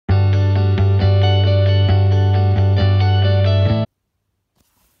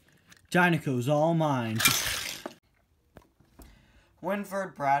Dynaco's all mine.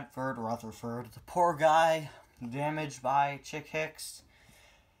 Winford, Bradford, Rutherford, the poor guy damaged by Chick Hicks,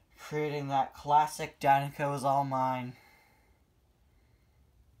 creating that classic Dynaco is all mine.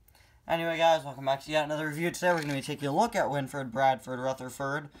 Anyway guys, welcome back to yet another review. Today we're going to be taking a look at Winford, Bradford,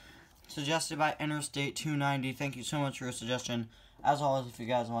 Rutherford, suggested by Interstate 290. Thank you so much for your suggestion. As always, if you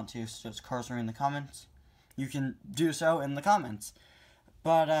guys want to suggest cars in the comments, you can do so in the comments.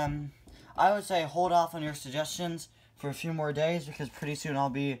 But I would say hold off on your suggestions for a few more days, because pretty soon I'll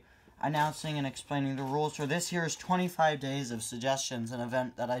be announcing and explaining the rules for this year's 25 days of suggestions, an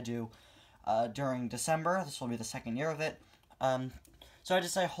event that I do during December. This will be the second year of it. So I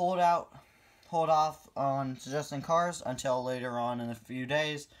just say hold off on suggesting cars until later on in a few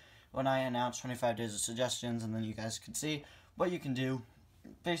days when I announce 25 days of suggestions, and then you guys can see what you can do.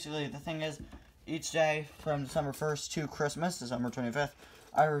 Basically, the thing is, each day from December 1st to Christmas, December 25th,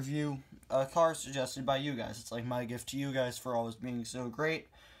 I review a car suggested by you guys. It's like my gift to you guys for always being so great.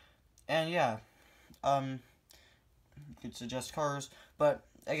 And yeah, you could suggest cars, but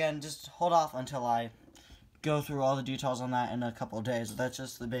again, just hold off until I go through all the details on that in a couple of days. That's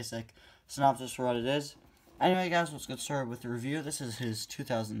just the basic synopsis for what it is. Anyway guys, let's get started with the review. This is his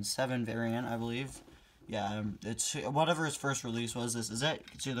 2007 variant, I believe. Yeah, it's whatever his first release was, this is it.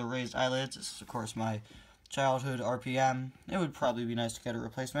 You can see the raised eyelids. This is of course my childhood RPM. It would probably be nice to get a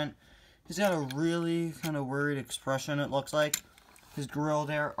replacement. He's got a really kind of worried expression, it looks like. His grill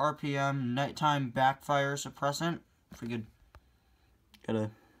there, RPM, nighttime backfire suppressant. If we could get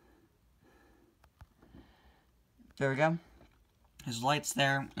a... There we go. His lights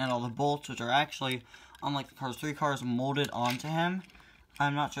there, and all the bolts, which are actually, unlike the Cars 3 cars, molded onto him.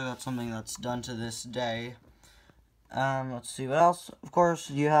 I'm not sure that's something that's done to this day. Let's see what else. Of course,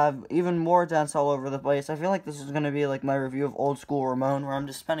 you have even more dents all over the place. I feel like this is going to be like my review of Old School Ramon, where I'm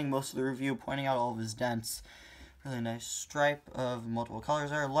just spending most of the review pointing out all of his dents. Really nice stripe of multiple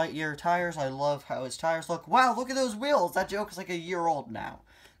colors there. Lightyear tires. I love how his tires look. Wow, look at those wheels. That joke is like a year old now.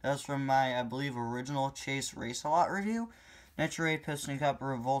 That was from my, I believe, original Chase Race-A-Lot review. Nitrate, piston cup,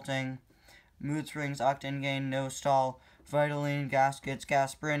 revolting, mood springs, octane gain, no stall, Vitaline, gaskets,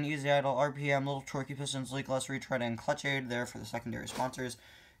 gas spring, easy idle, RPM, little torquey pistons, leakless retread, and clutch aid there for the secondary sponsors.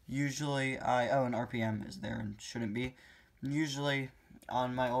 Usually, and RPM is there and shouldn't be. Usually,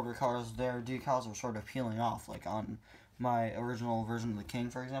 on my older cars, their decals are sort of peeling off, like on my original version of the King,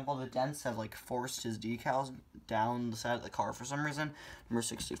 for example. The dents have, like, forced his decals down the side of the car for some reason. Number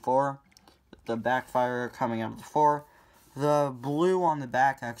 64. The backfire coming out of the 4. The blue on the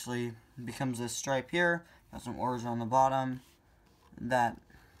back actually becomes this stripe here. Got some orange on the bottom. That,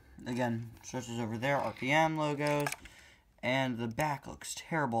 again, switches over there. RPM logos. And the back looks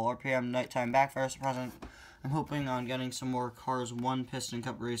terrible. RPM nighttime backfire suppressant. I'm hoping on getting some more Cars 1 piston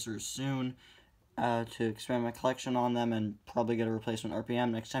cup racers soon to expand my collection on them and probably get a replacement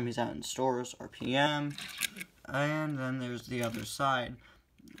RPM next time he's out in stores. RPM. And then there's the other side.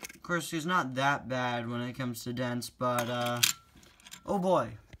 Of course, he's not that bad when it comes to dents, but, oh boy.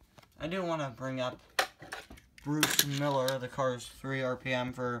 I do want to bring up Bruce Miller, the Cars 3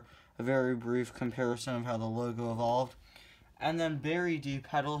 RPM, for a very brief comparison of how the logo evolved. And then Barry D.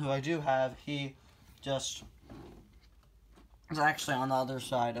 Peddle, who I do have, he just is actually on the other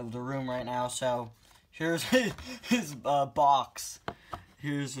side of the room right now, so here's his box.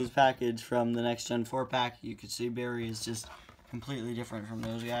 Here's his package from the Next Gen 4-pack. You can see Barry is just completely different from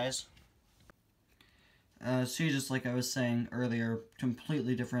those guys. See, just like I was saying earlier,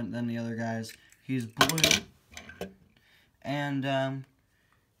 completely different than the other guys. He's blue, and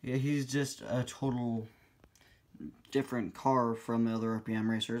yeah, he's just a total different car from the other RPM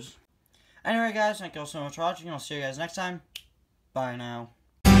racers. Anyway, guys, thank you all so much for watching. I'll see you guys next time. Bye now.